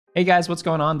Hey guys, what's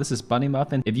going on? This is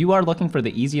BunnyMuffin. If you are looking for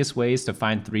the easiest ways to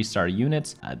find 3-star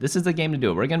units, this is the game to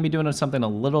do it. We're going to be doing something a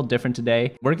little different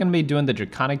today. We're going to be doing the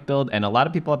Draconic build, and a lot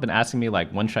of people have been asking me like,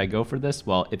 when should I go for this?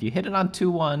 Well, if you hit it on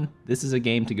 2-1, this is a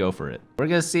game to go for it. We're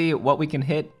going to see what we can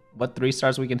hit, what 3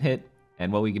 stars we can hit,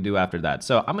 and what we can do after that.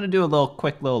 So I'm going to do a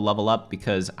quick little level up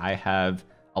because I have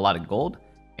a lot of gold,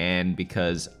 and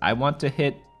because I want to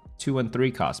hit 2 and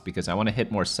 3 costs, because I want to hit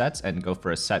more sets and go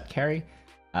for a set carry.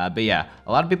 But yeah,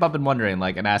 a lot of people have been wondering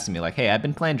like and asking me like, hey, I've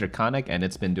been playing Draconic and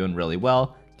it's been doing really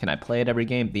well. Can I play it every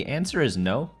game? The answer is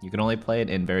no. You can only play it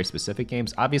in very specific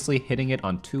games. Obviously, hitting it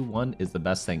on 2-1 is the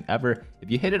best thing ever. If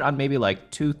you hit it on maybe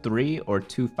like 2-3 or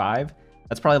 2-5,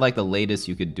 that's probably like the latest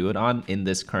you could do it on in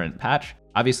this current patch.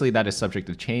 Obviously, that is subject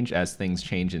to change as things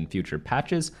change in future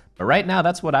patches. But right now,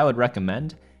 that's what I would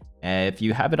recommend. If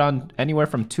you have it on anywhere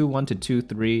from 2-1 to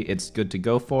 2-3, it's good to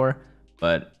go for.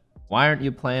 But why aren't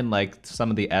you playing like some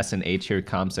of the S and A tier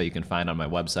comps that you can find on my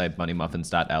website,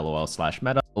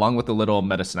 bunnymuffins.lol/meta, along with the little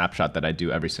meta snapshot that I do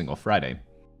every single Friday?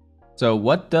 So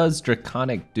what does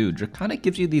Draconic do? Draconic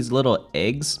gives you these little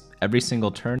eggs every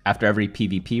single turn after every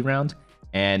PvP round.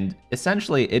 And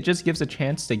essentially, it just gives a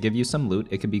chance to give you some loot.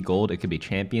 It could be gold, it could be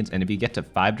champions. And if you get to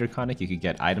 5 Draconic, you could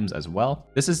get items as well.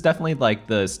 This is definitely like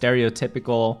the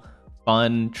stereotypical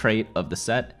fun trait of the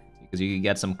set, because you can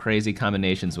get some crazy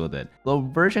combinations with it. The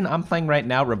version I'm playing right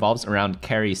now revolves around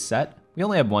carry Sett. We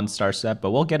only have 1-star Sett,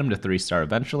 but we'll get him to 3-star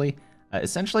eventually.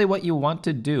 Essentially what you want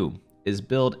to do is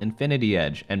build Infinity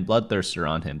Edge and Bloodthirster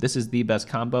on him. This is the best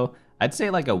combo. I'd say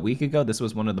like a week ago, this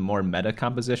was one of the more meta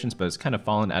compositions, but it's kind of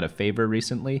fallen out of favor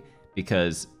recently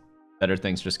because better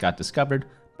things just got discovered.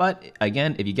 But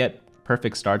again, if you get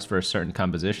perfect starts for certain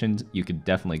compositions, you could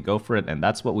definitely go for it, and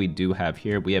that's what we do have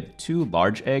here. We have 2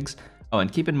 large eggs. Oh, and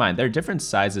keep in mind, there are different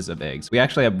sizes of eggs. We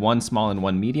actually have 1 small and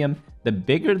 1 medium. The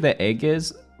bigger the egg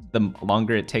is, the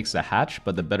longer it takes to hatch,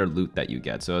 but the better loot that you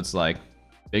get. So it's like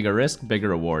bigger risk, bigger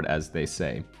reward, as they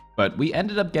say. But we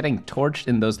ended up getting torched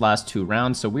in those last 2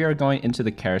 rounds, so we are going into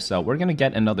the carousel. We're gonna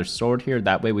get another sword here.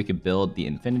 That way we could build the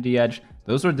Infinity Edge.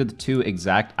 Those were the 2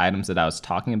 exact items that I was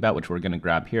talking about, which we're gonna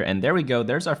grab here. And there we go,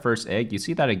 there's our first egg. You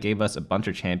see that it gave us a bunch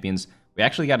of champions. We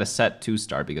actually got a Sett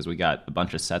 2-star because we got a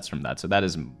bunch of sets from that. So that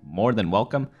is more than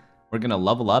welcome. We're gonna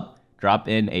level up, drop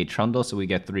in a Trundle so we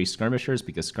get 3 skirmishers,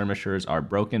 because skirmishers are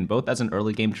broken both as an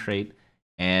early game trait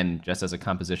and just as a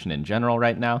composition in general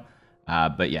right now.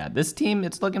 But yeah, this team,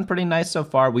 it's looking pretty nice so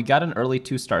far. We got an early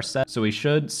 2-star Sett, so we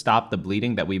should stop the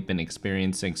bleeding that we've been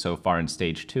experiencing so far in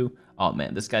stage 2. Oh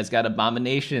man, this guy's got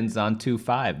Abominations on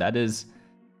 2-5.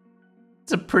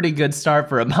 It's a pretty good start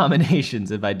for Abominations,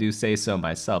 if I do say so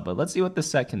myself. But let's see what this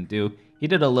Sett can do. He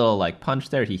did a little like punch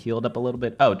there. He healed up a little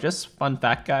bit. Oh, just fun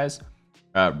fact, guys.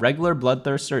 Regular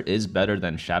Bloodthirster is better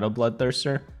than Shadow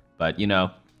Bloodthirster, but you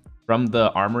know, from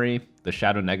the armory, the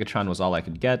Shadow Negatron was all I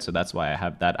could get, so that's why I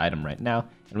have that item right now.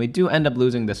 And we do end up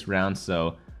losing this round, so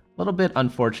a little bit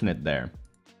unfortunate there.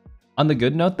 On the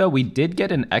good note though, we did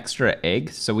get an extra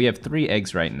egg, so we have 3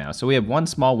 eggs right now. So we have 1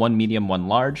 small, 1 medium, 1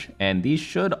 large, and these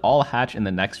should all hatch in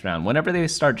the next round. Whenever they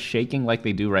start shaking like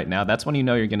they do right now, that's when you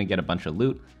know you're gonna get a bunch of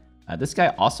loot. This guy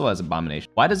also has Abomination.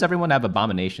 Why does everyone have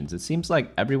Abominations? It seems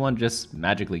like everyone just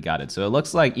magically got it. So it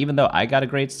looks like even though I got a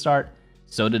great start,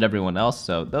 so did everyone else.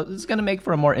 So this is gonna make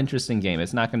for a more interesting game.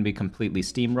 It's not gonna be completely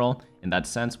steamroll in that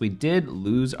sense. We did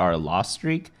lose our loss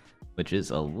streak, which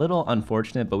is a little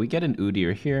unfortunate, but we get an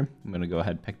Udyr here. I'm gonna go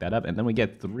ahead and pick that up, and then we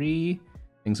get 3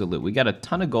 things of loot. We got a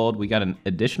ton of gold, we got an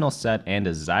additional Sett and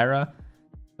a Zyra.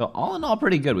 So all in all,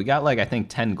 pretty good. We got like, I think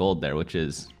 10 gold there, which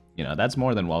is, you know, that's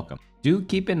more than welcome. Do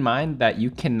keep in mind that you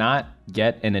cannot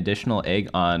get an additional egg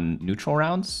on neutral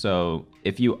rounds. So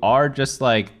if you are just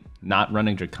like not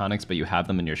running Draconics, but you have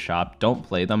them in your shop, don't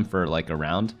play them for like a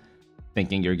round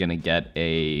thinking you're gonna get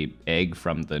a egg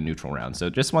from the neutral round. So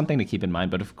just one thing to keep in mind,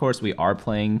 but of course we are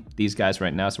playing these guys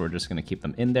right now, so we're just gonna keep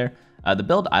them in there. The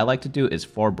build I like to do is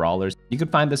 4 brawlers. You can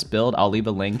find this build, I'll leave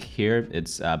a link here.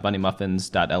 It's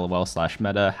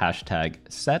bunnymuffins.lol/meta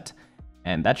 #Sett,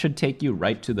 and that should take you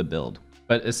right to the build.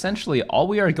 But essentially, all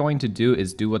we are going to do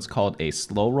is do what's called a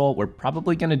slow roll. We're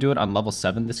probably gonna do it on level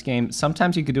 7 this game.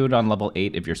 Sometimes you could do it on level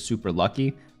 8 if you're super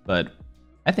lucky, but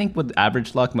I think with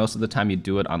average luck, most of the time you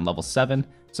do it on level 7.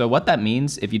 So what that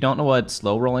means, if you don't know what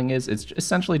slow rolling is, it's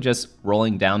essentially just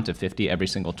rolling down to 50 every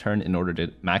single turn in order to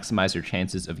maximize your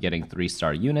chances of getting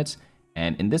 3-star units.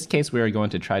 And in this case, we are going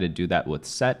to try to do that with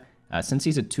Sett. Since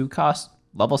he's a 2 cost,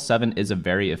 level 7 is a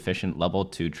very efficient level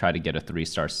to try to get a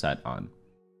 3-star Sett on.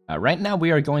 Right now, we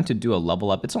are going to do a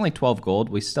level up. It's only 12 gold.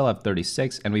 We still have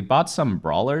 36, and we bought some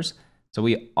brawlers. So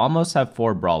we almost have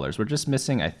 4 brawlers. We're just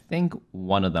missing, I think,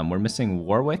 one of them. We're missing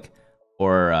Warwick,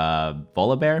 or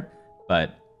Volibear,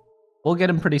 but we'll get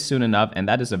him pretty soon enough, and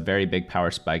that is a very big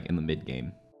power spike in the mid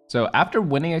game. So after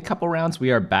winning a couple rounds, we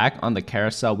are back on the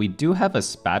carousel. We do have a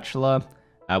spatula.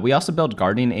 We also built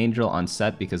Guardian Angel on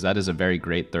Sett because that is a very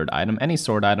great third item. Any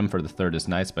sword item for the third is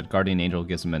nice, but Guardian Angel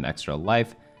gives him an extra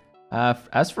life.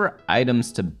 As for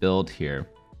items to build here,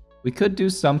 we could do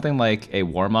something like a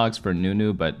Warmogs for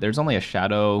Nunu, but there's only a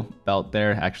Shadow Belt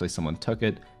there. Actually, someone took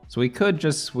it. So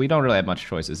we don't really have much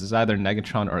choices. It's either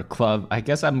Negatron or Club. I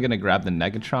guess I'm going to grab the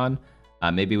Negatron.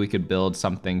 Maybe we could build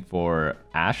something for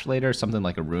Ashe later. Something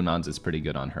like a Runons is pretty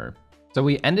good on her. So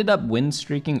we ended up win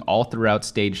streaking all throughout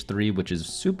stage 3, which is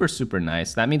super, super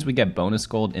nice. That means we get bonus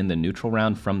gold in the neutral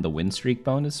round from the win streak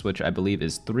bonus, which I believe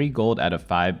is 3 gold out of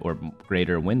 5 or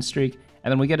greater win streak.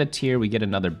 And then we get a tier, we get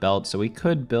another belt. So we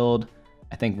could build,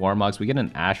 I think, Warmogs. We get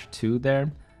an Ashe 2 there.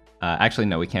 Actually,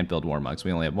 no, we can't build Warmogs.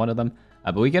 We only have one of them.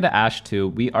 But we get an Ashe 2.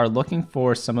 We are looking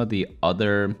for some of the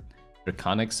other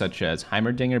Draconics, such as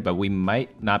Heimerdinger, but we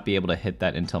might not be able to hit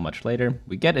that until much later.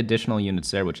 We get additional units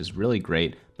there, which is really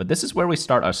great, but this is where we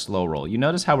start our slow roll. You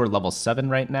notice how we're level 7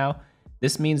 right now?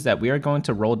 This means that we are going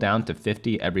to roll down to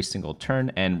 50 every single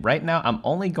turn, and right now I'm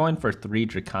only going for 3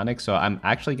 Draconics, so I'm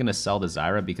actually going to sell the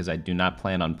Zyra because I do not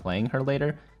plan on playing her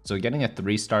later, so getting a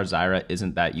 3-star Zyra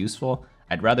isn't that useful.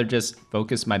 I'd rather just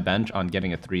focus my bench on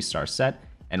getting a 3-star Sett,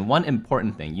 and one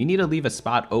important thing, you need to leave a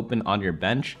spot open on your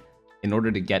bench in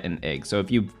order to get an egg. So if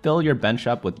you fill your bench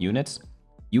up with units,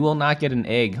 you will not get an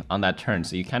egg on that turn.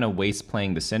 So you kind of waste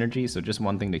playing the synergy. So just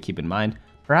one thing to keep in mind.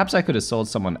 Perhaps I could have sold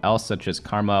someone else such as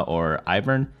Karma or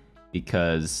Ivern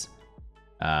because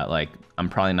I'm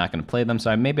probably not going to play them.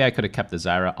 So maybe I could have kept the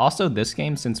Zyra. Also this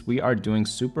game, since we are doing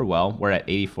super well, we're at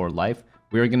 84 life.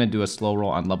 We are going to do a slow roll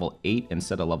on level 8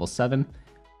 instead of level 7.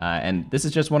 And this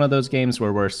is just one of those games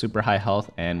where we're super high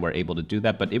health and we're able to do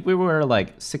that. But if we were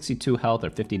like 62 health or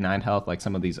 59 health, like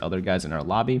some of these other guys in our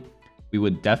lobby, we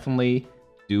would definitely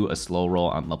do a slow roll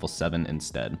on level 7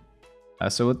 instead.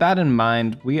 So with that in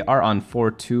mind, we are on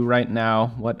 4-2 right now.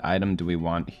 What item do we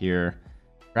want here?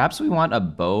 Perhaps we want a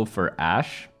bow for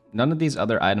Ashe. None of these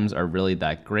other items are really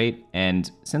that great.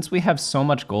 And since we have so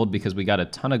much gold because we got a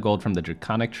ton of gold from the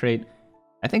Draconic trait,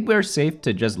 I think we're safe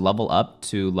to just level up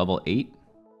to level 8.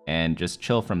 And just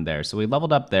chill from there. So we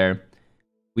leveled up there.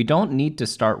 We don't need to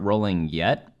start rolling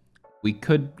yet. We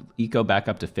could eco back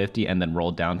up to 50 and then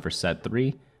roll down for set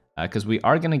 3 because we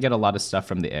are going to get a lot of stuff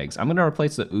from the eggs. I'm going to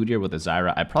replace the Udyr with a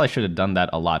Zyra. I probably should have done that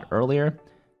a lot earlier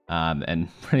and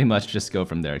pretty much just go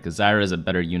from there because Zyra is a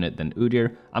better unit than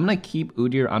Udyr. I'm going to keep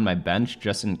Udyr on my bench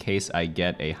just in case I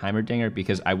get a Heimerdinger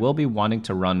because I will be wanting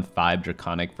to run 5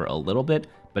 Draconic for a little bit,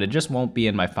 but it just won't be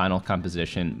in my final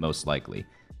composition most likely.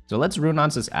 So let's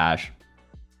Runons this Ashe.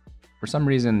 For some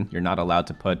reason, you're not allowed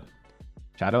to put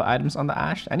shadow items on the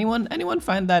Ashe. Anyone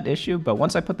find that issue? But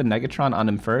once I put the Negatron on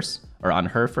him first, or on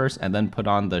her first, and then put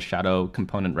on the shadow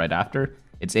component right after,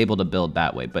 it's able to build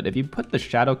that way. But if you put the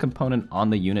shadow component on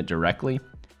the unit directly,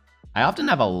 I often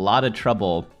have a lot of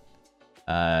trouble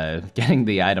getting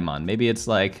the item on. Maybe it's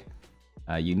like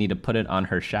you need to put it on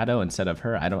her shadow instead of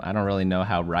her. I don't really know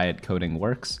how Riot coding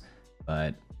works,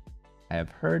 but I have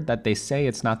heard that they say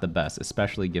it's not the best,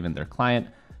 especially given their client,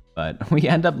 but we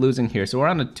end up losing here. So we're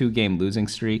on a 2-game losing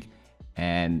streak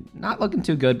and not looking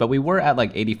too good, but we were at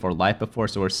like 84 life before,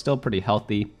 so we're still pretty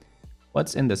healthy.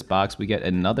 What's in this box? We get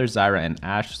another Zyra and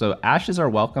Ashe. So Ashes are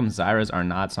welcome, Zyras are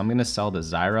not. So I'm going to sell the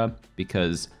Zyra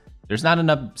because there's not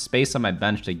enough space on my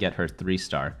bench to get her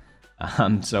 3-star.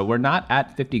 So we're not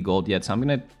at 50 gold yet, so I'm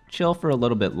going to chill for a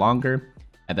little bit longer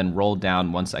and then roll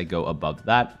down once I go above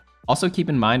that. Also keep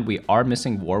in mind, we are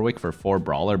missing Warwick for 4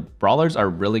 Brawler. Brawlers are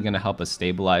really going to help us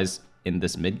stabilize in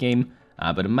this mid game,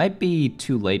 but it might be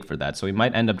too late for that. So we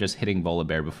might end up just hitting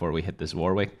Volibear before we hit this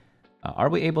Warwick. Are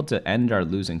we able to end our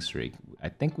losing streak? I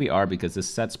think we are because this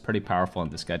set's pretty powerful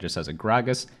and this guy just has a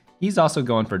Gragas. He's also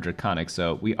going for Draconic,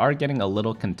 so we are getting a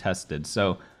little contested.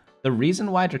 So the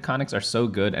reason why Draconics are so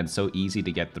good and so easy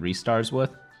to get 3-stars with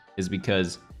is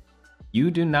because you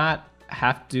do not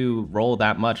have to roll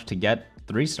that much to get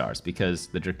 3-stars because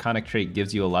the Draconic trait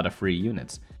gives you a lot of free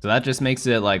units. So that just makes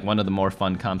it like one of the more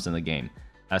fun comps in the game.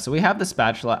 So we have the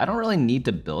spatula. I don't really need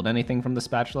to build anything from the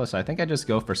spatula, so I think I just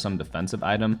go for some defensive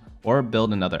item or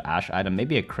build another Ashe item,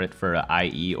 maybe a crit for an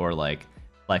IE or like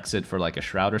flex it for like a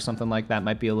shroud or something like that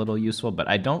might be a little useful, but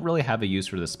I don't really have a use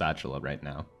for the spatula right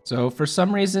now. So for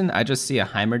some reason, I just see a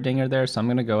Heimerdinger there, so I'm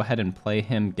gonna go ahead and play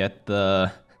him, get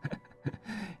the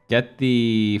get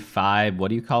the 5, what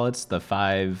do you call it? The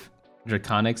 5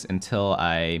 Draconics until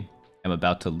I am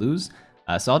about to lose.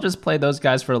 So I'll just play those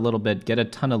guys for a little bit, get a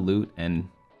ton of loot, and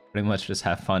pretty much just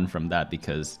have fun from that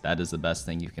because that is the best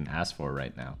thing you can ask for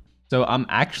right now. So I'm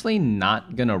actually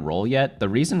not gonna roll yet. The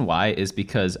reason why is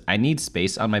because I need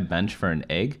space on my bench for an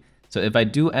egg. So if I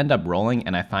do end up rolling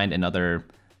and I find another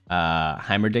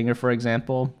Heimerdinger, for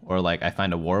example, or like I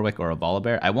find a Warwick or a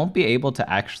Volibear, I won't be able to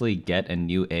actually get a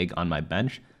new egg on my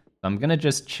bench. So I'm gonna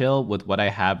just chill with what I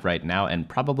have right now and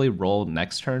probably roll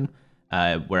next turn,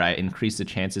 where I increase the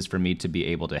chances for me to be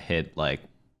able to hit like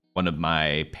one of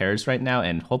my pairs right now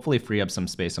and hopefully free up some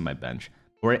space on my bench.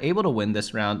 We're able to win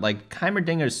this round. Like,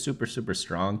 Heimerdinger is super, super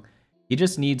strong. He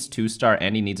just needs 2-star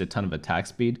and he needs a ton of attack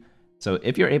speed. So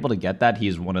if you're able to get that,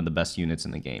 he's one of the best units in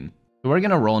the game. So we're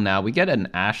going to roll now. We get an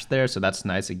Ashe there, so that's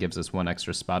nice. It gives us one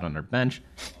extra spot on our bench.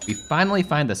 We finally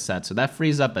find the Sett, so that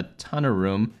frees up a ton of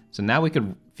room. So now we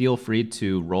could feel free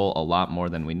to roll a lot more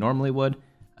than we normally would.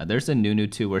 There's a Nunu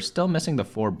too. We're still missing the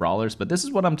 4 brawlers, but this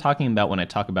is what I'm talking about when I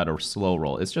talk about a slow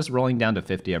roll. It's just rolling down to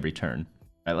 50 every turn.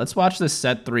 All right, let's watch this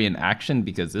Sett 3 in action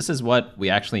because this is what we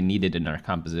actually needed in our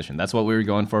composition. That's what we were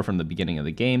going for from the beginning of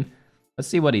the game. Let's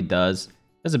see what he does.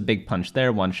 There's a big punch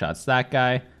there, one-shots that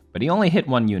guy, but he only hit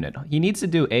 1 unit. He needs to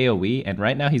do AoE, and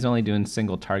right now he's only doing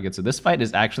single target, so this fight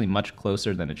is actually much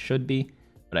closer than it should be,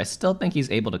 but I still think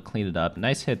he's able to clean it up.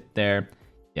 Nice hit there.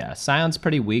 Yeah, Sion's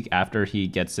pretty weak after he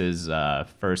gets his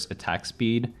first attack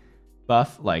speed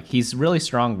buff. Like, he's really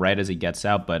strong right as he gets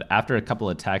out, but after a couple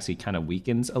attacks, he kind of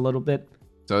weakens a little bit.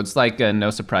 So it's like no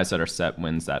surprise that our Sett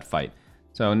wins that fight.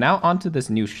 So now onto this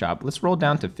new shop. Let's roll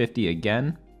down to 50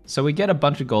 again. So we get a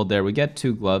bunch of gold there. We get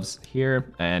 2 gloves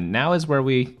here. And now is where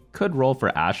we could roll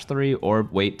for Ashe 3 or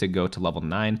wait to go to level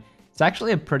 9. It's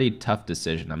actually a pretty tough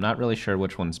decision. I'm not really sure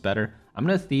which one's better. I'm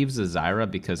going to Thieves the Zyra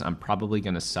because I'm probably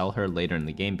going to sell her later in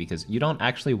the game because you don't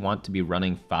actually want to be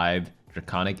running 5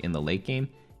 Draconic in the late game.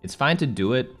 It's fine to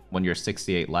do it when you're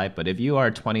 68 life, but if you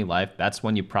are 20 life, that's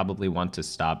when you probably want to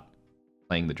stop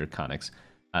playing the Draconics.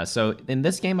 So in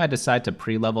this game, I decide to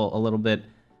pre-level a little bit.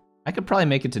 I could probably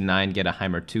make it to 9, get a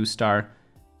Heimer 2-star.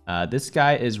 This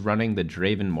guy is running the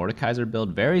Draven Mordekaiser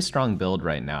build. Very strong build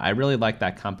right now. I really like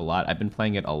that comp a lot. I've been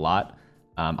playing it a lot,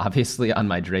 obviously on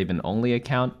my Draven only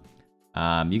account.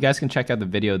 You guys can check out the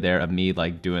video there of me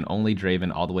like doing only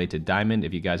Draven all the way to Diamond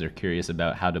if you guys are curious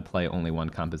about how to play only one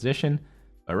composition.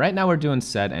 But right now we're doing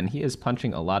Sett, and he is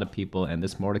punching a lot of people, and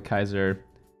this Mordekaiser...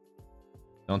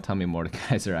 Don't tell me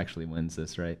Mordekaiser actually wins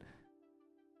this, right?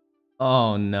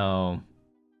 Oh, no.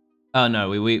 Oh, no,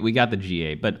 we got the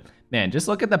GA. But, man, just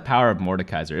look at the power of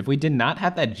Mordekaiser. If we did not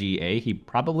have that GA, he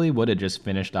probably would have just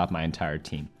finished off my entire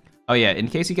team. Oh, yeah, in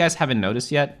case you guys haven't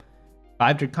noticed yet,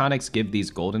 5 Draconics give these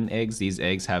golden eggs. These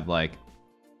eggs have, like,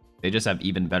 they just have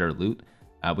even better loot.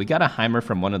 We got a Heimer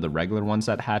from one of the regular ones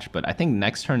that hatch, but I think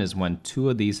next turn is when 2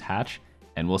 of these hatch,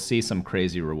 and we'll see some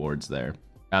crazy rewards there.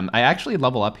 I actually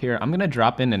level up here. I'm going to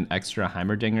drop in an extra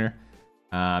Heimerdinger,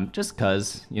 just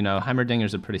because, you know,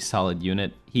 Heimerdinger's a pretty solid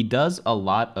unit. He does a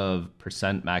lot of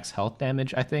 % max health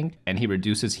damage, I think, and he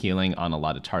reduces healing on a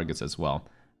lot of targets as well.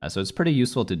 So it's pretty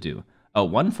useful to do. Oh,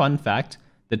 one fun fact,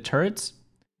 the turrets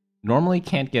normally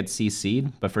can't get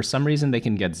CC'd, but for some reason they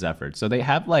can get Zephyred. So they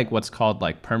have like what's called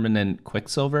like permanent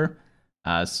Quicksilver.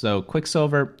 So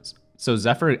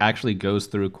Zephyr actually goes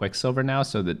through Quicksilver now,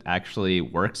 so that actually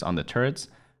works on the turrets.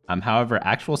 However,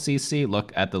 actual CC,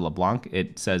 look at the LeBlanc,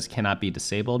 it says cannot be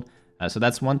disabled. So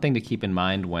that's one thing to keep in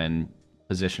mind when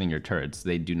positioning your turrets.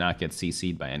 They do not get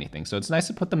CC'd by anything. So it's nice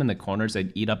to put them in the corners. They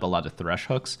eat up a lot of thresh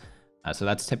hooks. So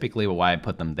that's typically why I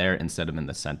put them there instead of in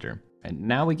the center. And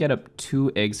now we get up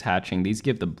 2 eggs hatching. These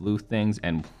give the blue things,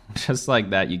 and just like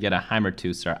that, you get a Heimer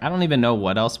 2-star. I don't even know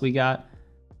what else we got.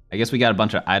 I guess we got a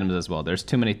bunch of items as well. There's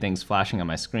too many things flashing on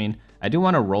my screen. I do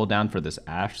want to roll down for this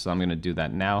Ashe, so I'm going to do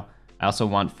that now. I also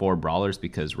want 4 brawlers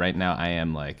because right now I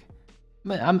am like,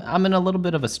 I'm in a little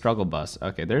bit of a struggle bus.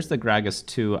 Okay, there's the Gragas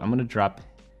 2. I'm going to drop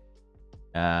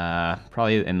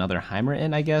probably another Heimer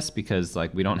in, I guess, because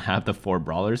like we don't have the 4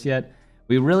 brawlers yet.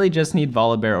 We really just need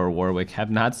Volibear or Warwick. Have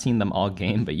not seen them all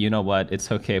game, but you know what?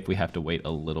 It's okay if we have to wait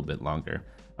a little bit longer.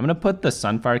 I'm going to put the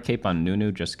Sunfire Cape on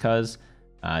Nunu just because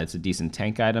it's a decent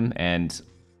tank item. And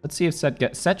let's see if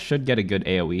Sett should get a good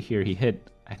AoE here. He hit,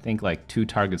 I think, like 2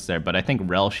 targets there, but I think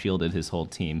Rel shielded his whole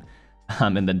team,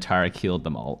 and then Tarek healed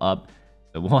them all up.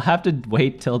 So we'll have to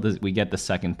wait till we get the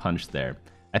second punch there.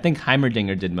 I think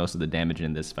Heimerdinger did most of the damage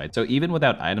in this fight. So even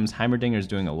without items, Heimerdinger is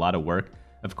doing a lot of work.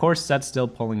 Of course, Sett's still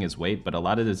pulling his weight, but a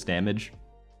lot of this damage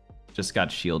just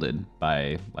got shielded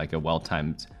by like a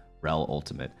well-timed Rel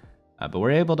ultimate. But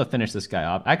we're able to finish this guy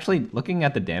off. Actually, looking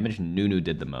at the damage, Nunu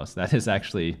did the most. That is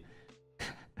actually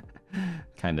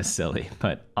kind of silly.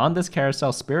 But on this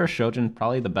carousel, Spear of Shojin,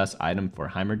 probably the best item for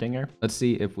Heimerdinger. Let's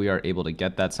see if we are able to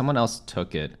get that. Someone else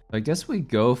took it. I guess we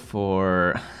go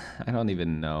for, I don't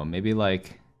even know, maybe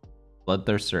like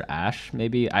Bloodthirster Ashe,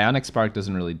 maybe. Ionic Spark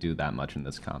doesn't really do that much in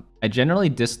this comp. I generally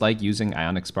dislike using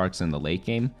Ionic Sparks in the late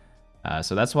game,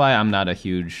 so that's why I'm not a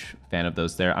huge fan of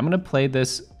those there. I'm going to play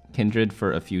this Kindred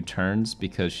for a few turns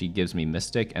because she gives me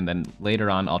Mystic, and then later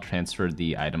on I'll transfer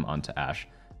the item onto Ashe.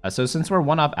 So since we're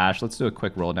one off Ashe, let's do a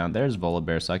quick roll down. There's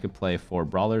Volibear, so I could play 4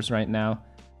 Brawlers right now.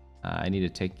 I need to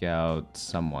take out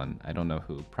someone. I don't know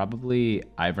who. Probably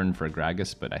Ivern for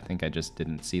Gragas, but I think I just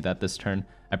didn't see that this turn.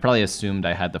 I probably assumed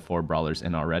I had the 4 Brawlers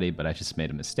in already, but I just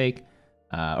made a mistake.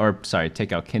 Sorry,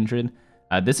 take out Kindred.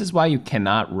 This is why you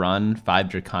cannot run 5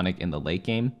 Draconic in the late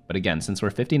game. But again, since we're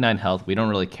 59 health, we don't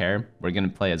really care. We're going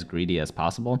to play as greedy as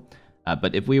possible.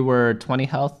 But if we were 20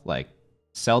 health, like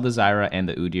sell the Zyra and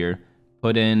the Udyr,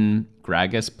 put in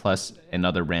Gragas plus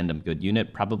another random good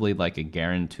unit, probably like a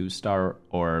Garen 2-star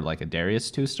or like a Darius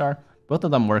 2-star. Both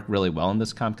of them work really well in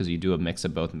this comp because you do a mix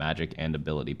of both magic and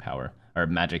ability power, or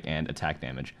magic and attack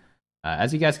damage.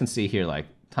 As you guys can see here, like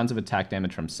tons of attack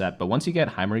damage from Sett, but once you get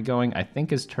Heimerdinger going, I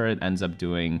think his turret ends up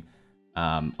doing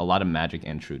a lot of magic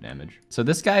and true damage. So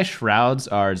this guy shrouds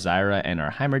our Zyra and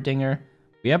our Heimerdinger.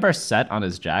 We have our Sett on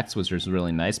his Jax, which is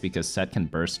really nice because Sett can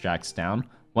burst Jax down.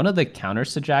 One of the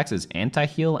counters to Jax is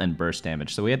anti-heal and burst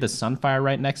damage. So we had the Sunfire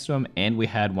right next to him, and we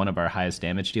had one of our highest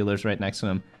damage dealers right next to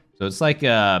him. So it's like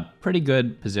a pretty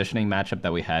good positioning matchup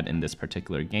that we had in this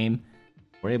particular game.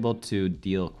 We're able to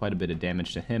deal quite a bit of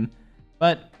damage to him.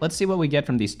 But let's see what we get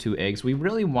from these 2 eggs. We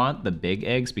really want the big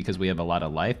eggs because we have a lot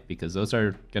of life, because those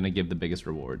are going to give the biggest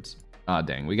rewards. Aw,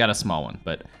 dang, we got a small one,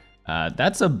 but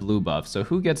that's a blue buff. So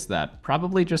who gets that?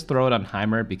 Probably just throw it on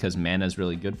Heimer because mana is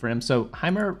really good for him. So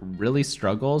Heimer really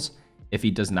struggles if he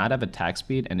does not have attack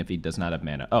speed and if he does not have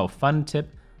mana. Oh, fun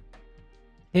tip.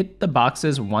 Hit the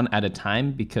boxes one at a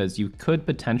time because you could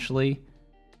potentially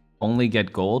only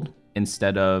get gold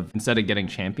instead of getting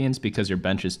champions because your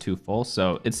bench is too full.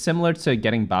 So it's similar to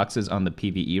getting boxes on the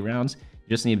PvE rounds. You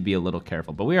just need to be a little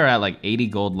careful. But we are at like 80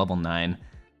 gold level 9.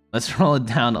 Let's roll it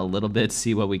down a little bit,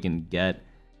 see what we can get.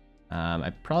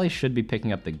 I probably should be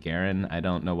picking up the Garen. I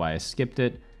don't know why I skipped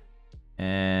it.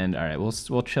 And all right,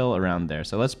 we'll chill around there.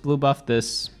 So let's blue buff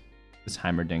this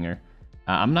Heimerdinger.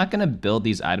 I'm not gonna build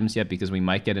these items yet because we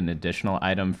might get an additional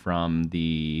item from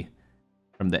the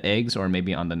eggs or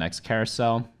maybe on the next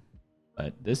carousel.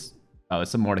 But this, oh,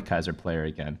 it's a Mordekaiser player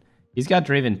again. He's got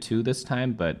Draven 2 this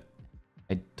time, but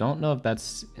I don't know if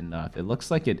that's enough. It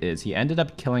looks like it is. He ended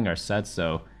up killing our Sett,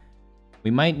 so we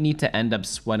might need to end up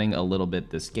sweating a little bit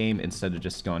this game instead of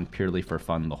just going purely for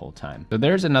fun the whole time. So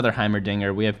there's another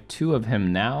Heimerdinger. We have 2 of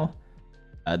him now.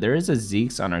 There is a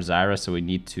Zeke's on our Zyra, so we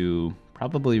need to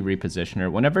probably reposition her.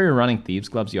 Whenever you're running Thieves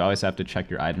Gloves, you always have to check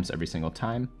your items every single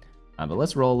time. But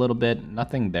let's roll a little bit.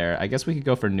 Nothing there. I guess we could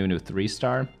go for Nunu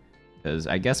 3-star, because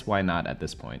I guess why not at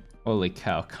this point? Holy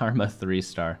cow, Karma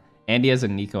 3-star. And he has a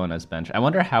Nico on his bench. I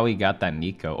wonder how he got that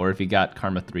Nico, or if he got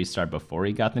Karma 3-star before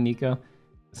he got the Nico.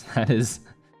 That is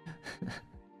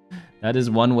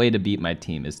one way to beat my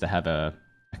team, is to have a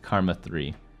Karma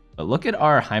 3. But look at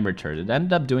our Heimer turret. It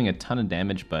ended up doing a ton of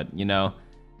damage, but you know,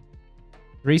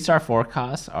 3-star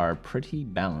forecasts are pretty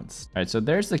balanced. All right, so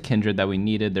there's the Kindred that we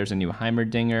needed. There's a new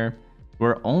Heimerdinger.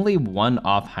 We're only 1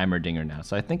 off Heimerdinger now,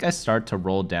 so I think I start to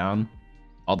roll down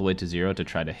all the way to 0 to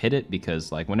try to hit it,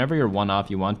 because like whenever you're 1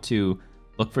 off, you want to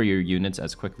look for your units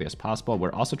as quickly as possible.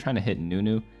 We're also trying to hit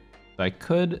Nunu. So I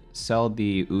could sell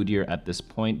the Udyr at this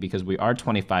point because we are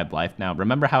 25 life now.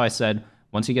 Remember how I said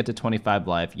once you get to 25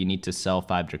 life, you need to sell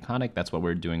 5 Draconic? That's what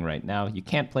we're doing right now. You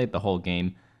can't play it the whole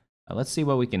game. Let's see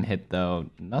what we can hit though.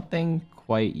 Nothing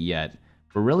quite yet.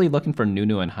 We're really looking for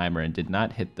Nunu and Heimer and did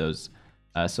not hit those.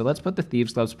 So let's put the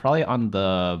Thieves Gloves probably on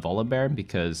the Volibear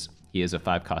because he is a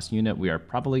 5-cost unit. We are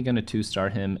probably going to 2-star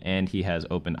him and he has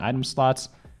open item slots.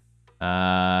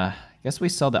 I guess we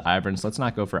sell the Iverns. Let's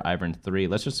not go for Ivern 3.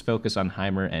 Let's just focus on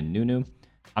Heimer and Nunu.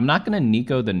 I'm not going to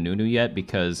Nico the Nunu yet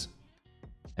because,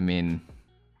 I mean,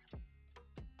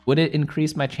 would it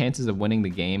increase my chances of winning the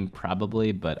game?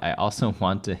 Probably, but I also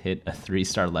want to hit a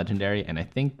 3-star legendary, and I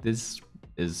think this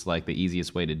is like the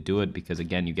easiest way to do it because,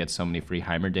 again, you get so many free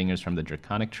Heimerdingers from the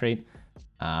Draconic trait.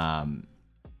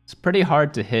 It's pretty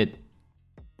hard to hit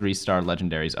 3-star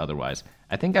legendaries otherwise.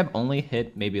 I think I've only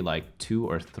hit maybe like 2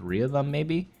 or 3 of them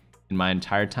maybe in my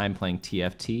entire time playing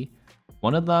TFT.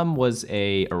 One of them was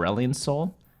a Aurelion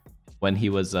Soul when he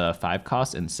was a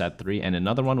 5-cost in set 3, and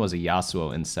another one was a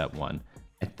Yasuo in set 1.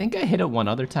 I think I hit it one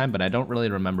other time, but I don't really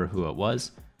remember who it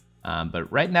was. But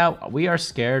right now, we are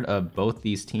scared of both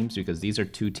these teams because these are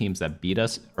 2 teams that beat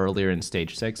us earlier in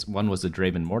Stage 6. One was the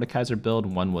Draven Mordekaiser build,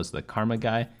 one was the Karma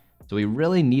guy. So we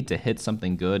really need to hit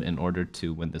something good in order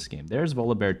to win this game. There's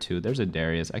Volibear 2, there's a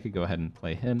Darius. I could go ahead and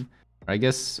play him. Or I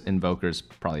guess Invoker's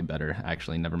probably better,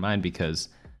 actually. Never mind, because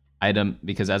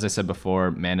as I said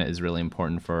before, mana is really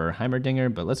important for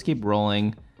Heimerdinger, but let's keep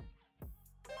rolling.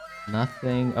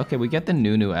 Nothing. Okay, we get the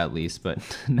Nunu at least, but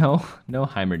no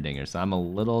Heimerdinger, so I'm a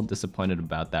little disappointed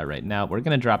about that right now. We're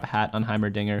gonna drop a hat on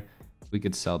Heimerdinger. We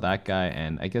could sell that guy,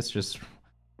 and I guess just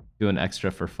do an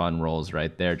extra for fun rolls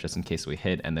right there, just in case we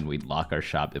hit, and then we'd lock our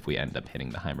shop if we end up hitting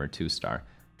the Heimer 2-star.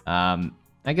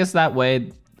 I guess that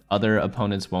way other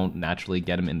opponents won't naturally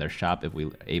get him in their shop if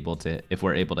we're able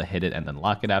to hit it and then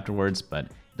lock it afterwards, but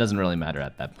it doesn't really matter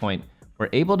at that point. We're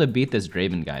able to beat this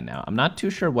Draven guy now. I'm not too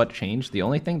sure what changed. The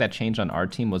only thing that changed on our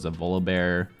team was a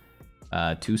Volibear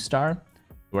 2-star.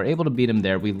 We're able to beat him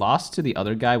there. We lost to the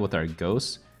other guy with our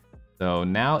Ghost. So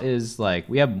now is like,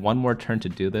 we have one more turn to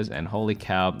do this, and holy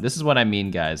cow, this is what I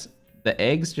mean, guys. The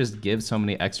eggs just give so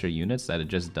many extra units that it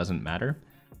just doesn't matter.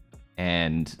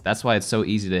 And that's why it's so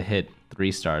easy to hit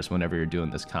 3 stars whenever you're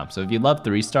doing this comp. So if you love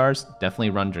 3 stars,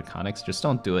 definitely run Draconics. Just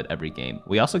don't do it every game.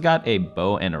 We also got a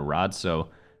bow and a rod, so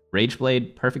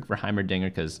Rageblade, perfect for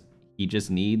Heimerdinger because he just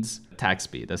needs attack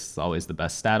speed. That's always the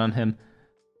best stat on him.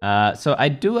 So I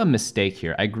do a mistake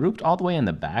here. I grouped all the way in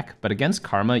the back, but against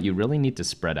Karma, you really need to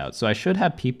spread out. So I should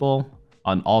have people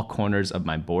on all corners of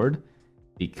my board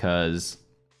because,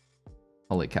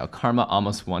 holy cow, Karma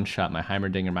almost one-shot my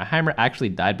Heimerdinger. My Heimer actually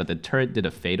died, but the turret did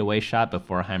a fadeaway shot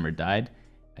before Heimer died.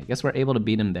 I guess we're able to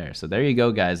beat him there. So there you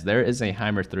go, guys. There is a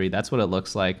Heimer 3. That's what it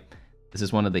looks like. This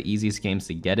is one of the easiest games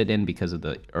to get it in because of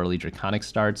the early Draconic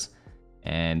starts.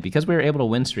 And because we were able to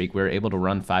win streak, we were able to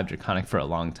run 5 Draconic for a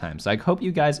long time. So I hope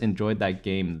you guys enjoyed that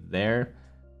game there.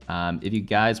 If you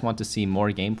guys want to see more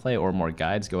gameplay or more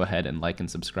guides, go ahead and like and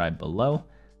subscribe below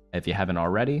if you haven't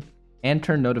already. And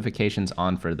turn notifications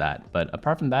on for that. But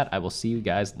apart from that, I will see you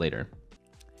guys later.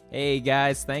 Hey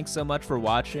guys, thanks so much for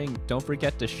watching. Don't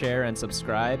forget to share and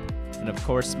subscribe. And of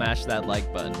course, smash that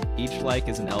like button. Each like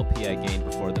is an LP I gain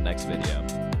before the next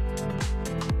video.